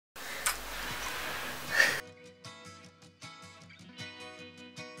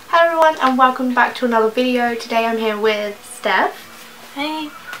everyone and welcome back to another video. Today I'm here with Steph.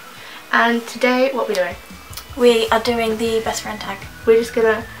 Hey. And today what are we doing? We are doing the best friend tag. We're just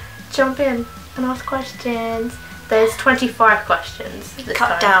gonna jump in and ask questions. There's 25 questions.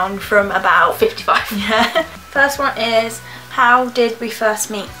 Cut down from about 55. Yeah. First one is, how did we first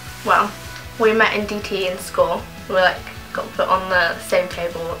meet? Well, we met in DT in school. We got put on the same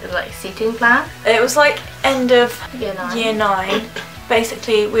table in seating plan. It was end of year 9.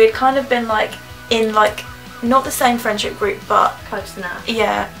 Basically, we had kind of been in not the same friendship group, but Close enough.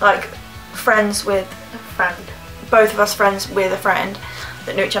 yeah, friends with a friend. Both of us friends with a friend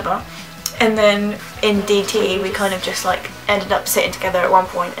that knew each other. And then in DT we kind of just ended up sitting together at one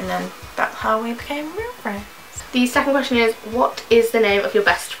point, and then that's how we became real friends. The second question is, what is the name of your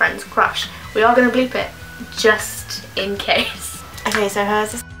best friend's crush? We are going to bleep it, just in case. Okay, so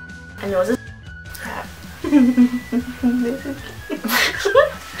hers is and yours is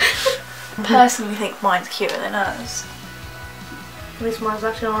personally think mine's cuter than hers. At least mine's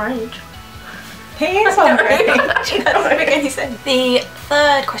actually our age. He is hungry. That doesn't make any sense. The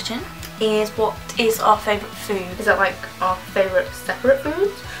third question is, what is our favourite food? Is that our favourite separate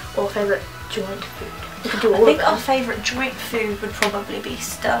foods or favourite joint food? We could do all I think of them. our favourite joint food would probably be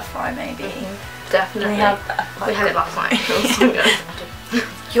stir fry, maybe. Definitely. We had it last night. It was so good.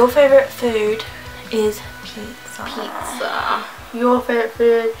 Your favourite food is pizza. Pizza. Your favourite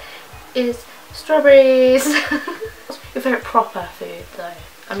food is strawberries. Your favourite proper food though?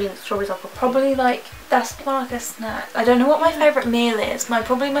 I mean, strawberries are proper. Probably that's more like a snack. I don't know what my favourite meal is.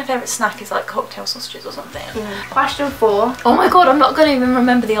 Probably my favourite snack is cocktail sausages or something. Question 4. Oh my god, I'm not going to even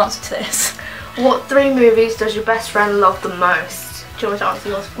remember the answer to this. What 3 movies does your best friend love the most? Do you want me to answer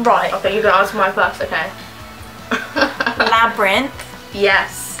yours? Right. Okay, you're going to answer mine first, okay. Labyrinth.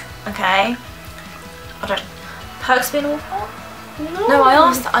 Yes. Okay. I don't. Perks of Being a Wallflower? No,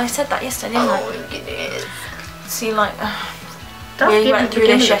 I said that yesterday, didn't I? Oh, you did. See, we went through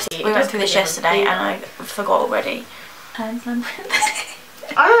this yesterday and I forgot already. I don't know,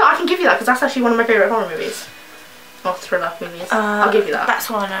 I can give you that because that's actually one of my favourite horror movies. Or thriller movies. I'll give you that. That's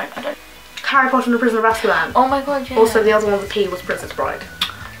what I know. I don't. Harry Potter and the Prisoner of Azkaban. Oh my god, yeah. Also, the other one with P was Princess Bride.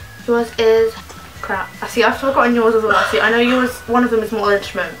 Yours is... crap. See, I've forgotten yours as well. See, I know yours, one of them is Mortal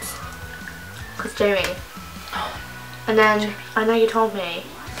Instruments. Because Jamie. And then, I know you told me.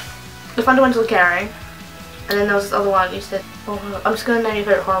 The Fundamental Caring. And then there was this other one you said, oh, I'm just going to name your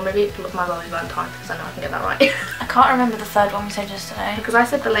favourite horror movie, Look My Lovely Valentine, because I know I can get that right. I can't remember the third one we said yesterday. Because I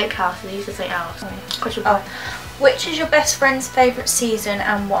said The Lake House and you said something else. Question 5. Which is your best friend's favourite season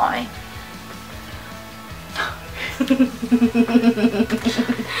and why?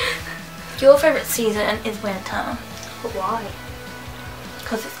 Your favourite season is winter. But why?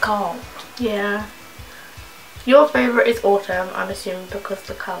 Because it's cold. Yeah. Your favourite is autumn, I'm assuming, because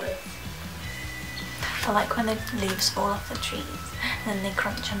the colours. I like when the leaves fall off the trees and then they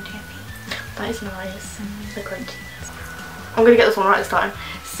crunch under your feet. That is nice. The crunchiness. I'm going to get this one right this time.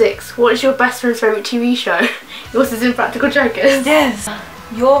 6. What is your best friend's favourite TV show? Yours is Impractical Jokers. Yes.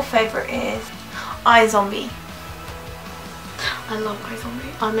 Your favourite is iZombie. I love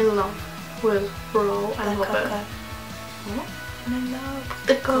iZombie. I'm in love with Ro and Robert. What? I'm in love.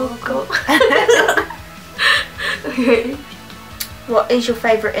 The Coco. Okay. What is your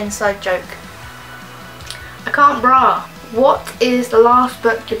favourite inside joke? I can't bra. What is the last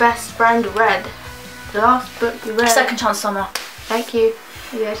book your best friend read? The last book you read? Second Chance Summer. Thank you.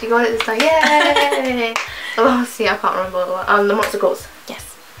 You actually got it this time. Yay! The last, I can't remember the one. The Monstacles.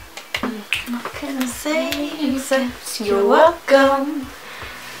 Yes. What can I say except you're welcome.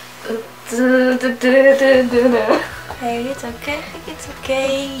 Hey, it's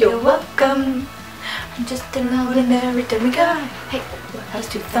okay, you're welcome. I'm just an ordinary demigod. Hey, has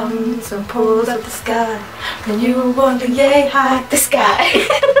 2 thumbs and pulls up the sky. When you were wondering, yay, high the sky.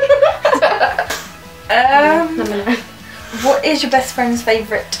 What is your best friend's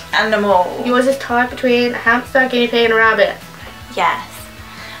favourite animal? Yours is tied between a hamster, a guinea pig and a rabbit. Yes.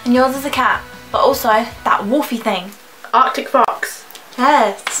 And yours is a cat, but also that wolfy thing. Arctic fox.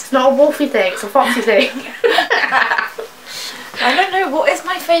 Yes. It's not a wolfy thing, it's a foxy thing. I don't know, what is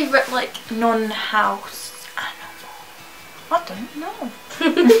my favourite non-house animal? I don't know.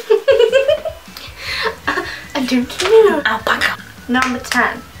 I don't know. Alpaca. Number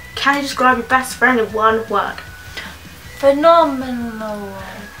 10. Can you describe your best friend in one word? Phenomenal.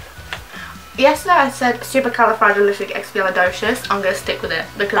 Yesterday I said supercalifragilisticexpialidocious. I'm going to stick with it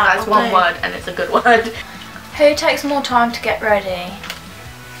because that's one word and it's a good word. Who takes more time to get ready?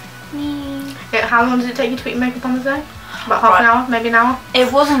 Me. Yeah, how long does it take you to put your makeup on today? About half an hour, maybe an hour?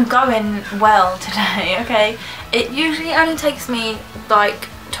 It wasn't going well today, okay? It usually only takes me like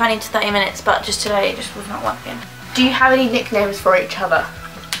 20 to 30 minutes, but just today it just was not working. Do you have any nicknames for each other?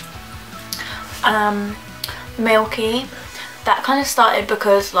 Milky. That kind of started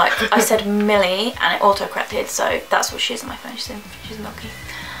because like I said Millie and it auto-corrected, so that's what she is on my phone. She's Milky.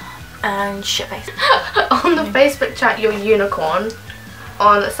 And shitface. On the Facebook chat, you're unicorn.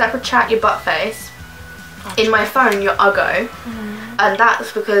 On a separate chat, you're buttface. In my phone, you're Uggo. And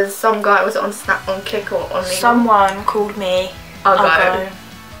that's because some guy was on Snap, on Kick, or on me. Someone called me Uggo.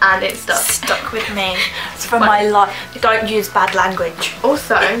 And it stuck. Stuck with me. It's from my life. Don't use bad language.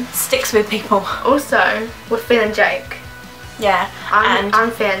 Also, it sticks with people. Also, we're Finn and Jake. Yeah. I'm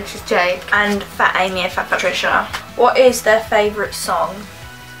Finn, she's Jake. And Fat Amy and Fat Patricia. What is their favourite song?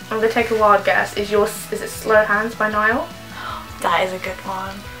 I'm gonna take a wild guess. Is it Slow Hands by Niall? That is a good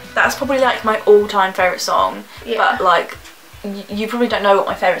one. That's probably like my all-time favourite song. Yeah. But like, you probably don't know what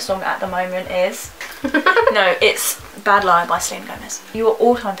my favourite song at the moment is. No, it's Bad Liar by Selena Gomez. Your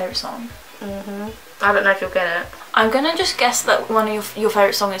all-time favourite song? I don't know if you'll get it. I'm gonna just guess that one of your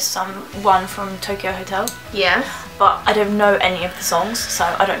favourite song is one from Tokyo Hotel. Yes. But I don't know any of the songs, so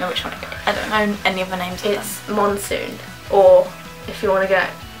I don't know which one. I don't know any of the names of them. It's Monsoon, or if you want to get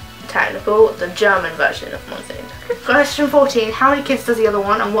technical, the German version of Monsoon. Question 14. How many kids does the other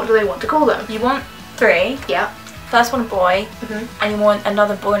want, and what do they want to call them? You want 3. Yeah. First one a boy, and you want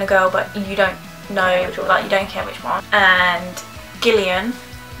another boy and a girl, but you don't know, like you don't care which one. And Gillian.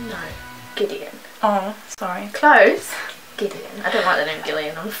 No, Gideon. Oh, sorry. Close. Gideon. I don't like the name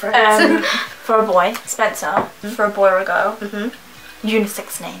Gillian, I'm afraid. For a boy, Spencer. For a boy or a girl.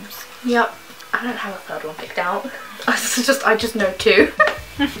 Unisex names. Yep. I don't have a third one picked out. I just know 2.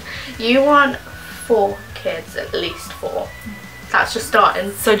 You want 4 kids, at least 4. That's just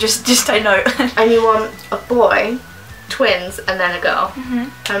starting. So just a note. And you want a boy, twins, and then a girl.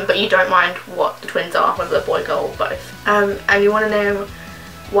 But you don't mind what the twins are, whether they're boy, girl, or both. And you want to name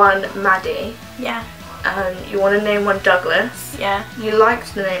one Maddie. Yeah. You want to name one Douglas. Yeah. You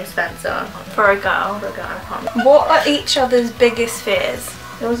liked the name Spencer. For a girl. For a girl, I can't remember. What are each other's biggest fears?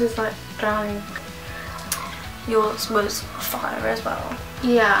 Yours is like drowning. Yours was fire as well.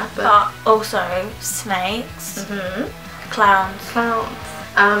 Yeah, but also snakes. Clowns.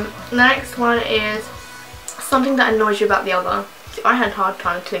 Next one is something that annoys you about the other. See, I had a hard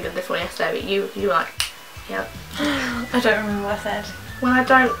time thinking of this one yesterday, but you were like, yep. I don't remember what I said. When I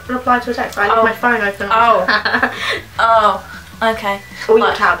don't reply to a text, I leave my phone open. Oh, okay. All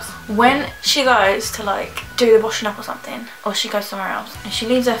your tabs. When she goes to like do the washing up or something, or she goes somewhere else, and she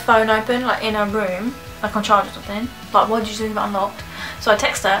leaves her phone open like in her room, like on charge or something, like why did you leave it unlocked? So I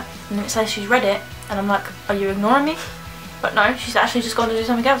text her, and then it says she's read it, and I'm like, are you ignoring me? But no, she's actually just gone to do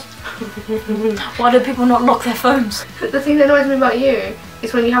something else. Why do people not lock their phones? The thing that annoys me about you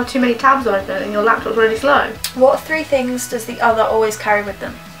is when you have too many tabs open and your laptop's really slow. What 3 things does the other always carry with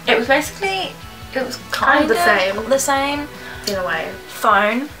them? It was kind of the same. In a way.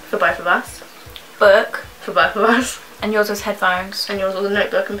 Phone. For both of us. Book. For both of us. And yours was headphones. And yours was a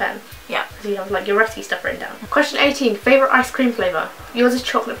notebook and pen. Yeah. So you have like your rescue stuff written down. Question 18. Favourite ice cream flavour? Yours is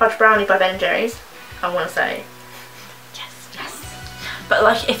chocolate fudge brownie by Ben & Jerry's. I want to say. Yes. But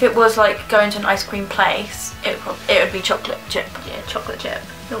like if it was like going to an ice cream place, it would be chocolate chip. Yeah, chocolate chip.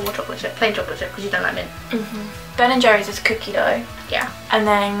 No more chocolate chip. Plain chocolate chip because you don't like mint. Ben & Jerry's is cookie dough. Yeah. And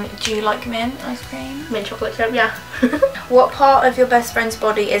then, do you like mint ice cream? Mint chocolate chip, yeah. What part of your best friend's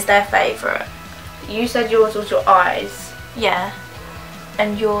body is their favourite? You said yours was your eyes. Yeah.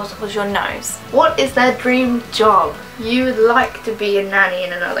 And yours was your nose. What is their dream job? You would like to be a nanny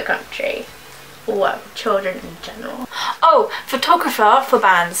in another country. Or work with children in general. Oh, photographer for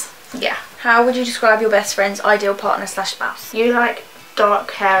bands. Yeah. How would you describe your best friend's ideal partner / spouse? You like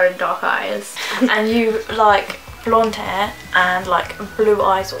dark hair and dark eyes. And you like blonde hair and like blue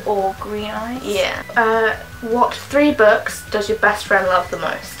eyes or green eyes? Yeah. What 3 books does your best friend love the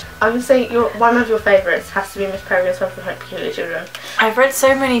most? I would say one of your favourites has to be Miss Peregrine's Home for Peculiar Children. I've read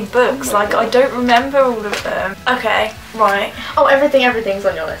so many books, like I don't remember all of them. Okay, right. Oh, everything's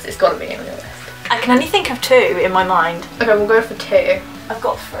on your list. It's got to be on your list. I can only think of 2 in my mind. Okay, we'll go for 2. I've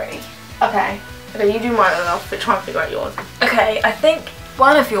got 3. Okay, you do mine and I'll try and figure out yours. Okay, I think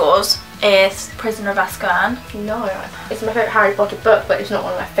one of yours is Prisoner of Azkaban. No, it's my favourite Harry Potter book, but it's not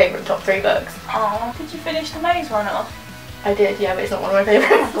one of my favourite top 3 books. Oh, did you finish the Maze Runner? I did, yeah, but it's not one of my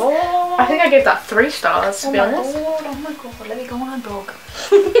favourites. Oh. I think I gave that 3 stars, to be honest. Oh my god, let me go on a blog.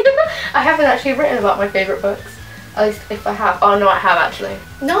 I haven't actually written about my favourite books. At least if I have. Oh no, I have actually.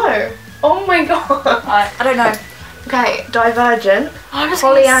 No! Oh my god! I don't know. Okay, Divergent, I was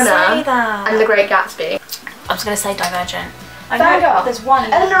Pollyanna, say that. and The Great Gatsby. I was going to say Divergent. Vanguard. There's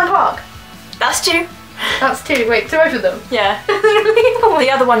one. Eleanor and Park. That's 2. That's 2. Wait, 2 both of them? Yeah. The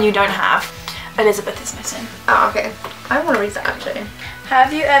other one you don't have. Elizabeth is missing. Oh, okay. I want to read that actually.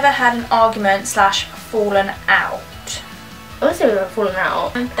 Have you ever had an argument / fallen out? I would say we've fallen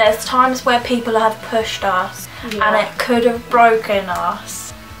out. There's times where people have pushed us and it could have broken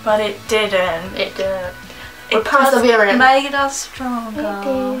us, but it didn't. It did. It persevering. Made us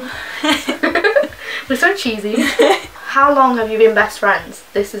stronger. We're so cheesy. How long have you been best friends?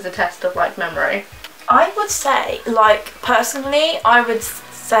 This is a test of like memory. I would say, like, personally, I would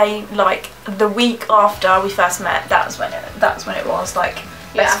say like the week after we first met, that's when it was like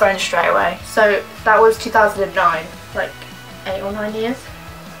best friends straight away. So that was 2009, like 8 or 9 years.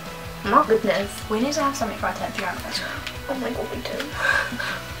 My goodness. We need to have something for our 10th year anniversary. Oh my god, we do.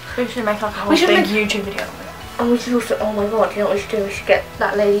 We should make like a whole big YouTube video of it. And we should also, oh my god, you know what we should do? We should get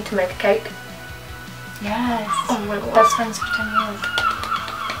that lady to make a cake. Yes. Oh my god. Best friends for 10 years.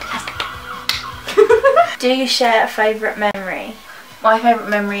 Do you share a favourite memory? My favourite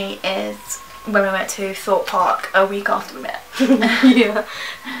memory is when we went to Thorpe Park a week after we met. Yeah.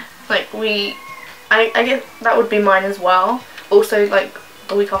 Like I guess that would be mine as well. Also like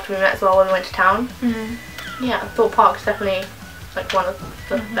the week after we met as well when we went to town. Yeah, Thorpe Park's definitely like one of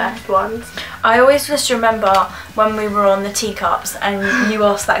the best ones. I always just remember when we were on the teacups and you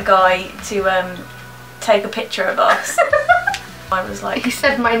asked that guy to take a picture of us. I was like... He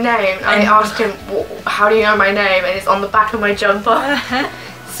said my name and I asked him, how do you know my name? And it's on the back of my jumper.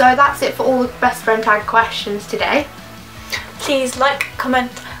 So that's it for all the best friend tag questions today. Please like,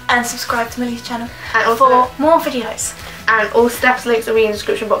 comment and subscribe to Millie's channel and also, for more videos. And all Steph's links will be in the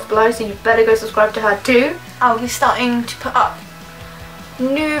description box below, so you better go subscribe to her too. I'll be starting to put up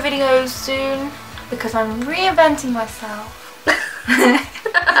new videos soon because I'm reinventing myself.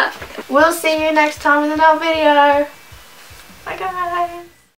 We'll see you next time in another video. Bye guys.